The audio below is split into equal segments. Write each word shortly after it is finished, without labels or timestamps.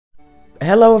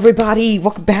Hello everybody,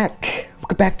 welcome back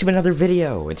to another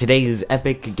video. In today's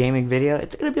epic gaming video,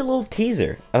 it's gonna be a little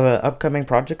teaser of an upcoming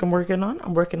project I'm working on.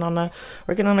 I'm working on a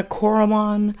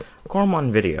Coromon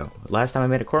video. Last time I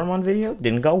made a Coromon video,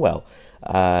 didn't go well.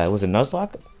 It was a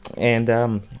Nuzlocke, and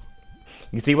you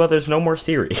can see, well, there's no more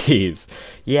series.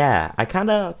 Yeah, I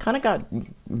kinda got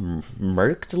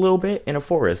murked a little bit in a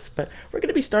forest, but we're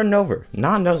gonna be starting over,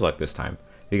 not Nuzlocke this time,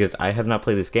 because I have not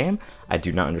played this game. I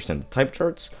do not understand the type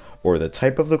charts or the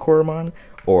type of the Coromon,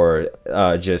 or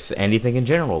just anything in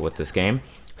general with this game.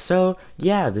 So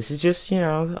yeah, this is just,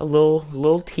 a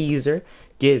little teaser.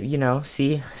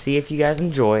 See if you guys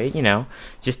enjoy it.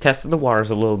 Just testing the waters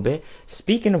a little bit.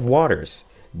 Speaking of waters,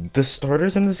 the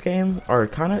starters in this game are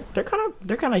they're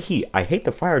kind of heat. I hate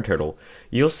the fire turtle.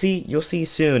 You'll see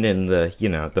soon in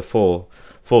the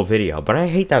full video. But I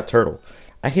hate that turtle.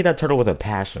 I hate that turtle with a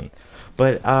passion.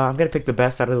 But I'm gonna pick the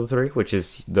best out of the three, which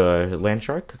is the land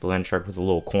shark. The land shark with a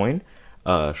little coin.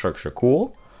 Sharks are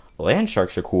cool. Land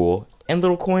sharks are cool, and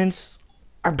little coins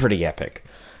are pretty epic.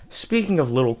 Speaking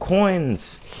of little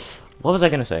coins, what was I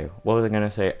gonna say?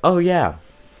 Oh yeah,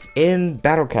 in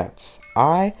Battle Cats,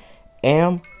 I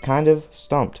am kind of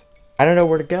stumped. I don't know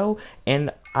where to go,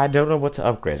 and I don't know what to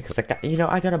upgrade because I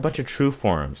got a bunch of true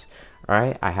forms. All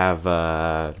right, I have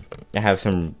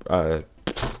some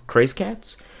craze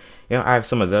cats. I have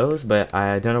some of those, but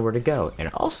I don't know where to go.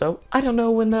 And also, I don't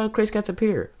know when the craze cats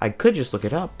appear. I could just look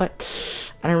it up,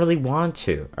 but I don't really want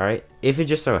to. All right, if it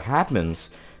just so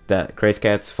happens that craze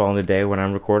cats fall in the day when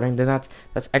I'm recording, then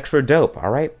that's extra dope.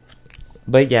 All right.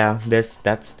 But yeah, that's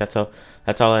all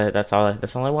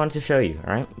I wanted to show you.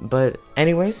 All right. But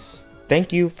anyways,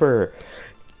 thank you for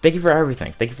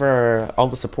everything. Thank you for all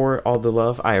the support, all the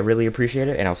love. I really appreciate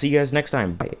it, and I'll see you guys next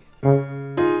time. Bye.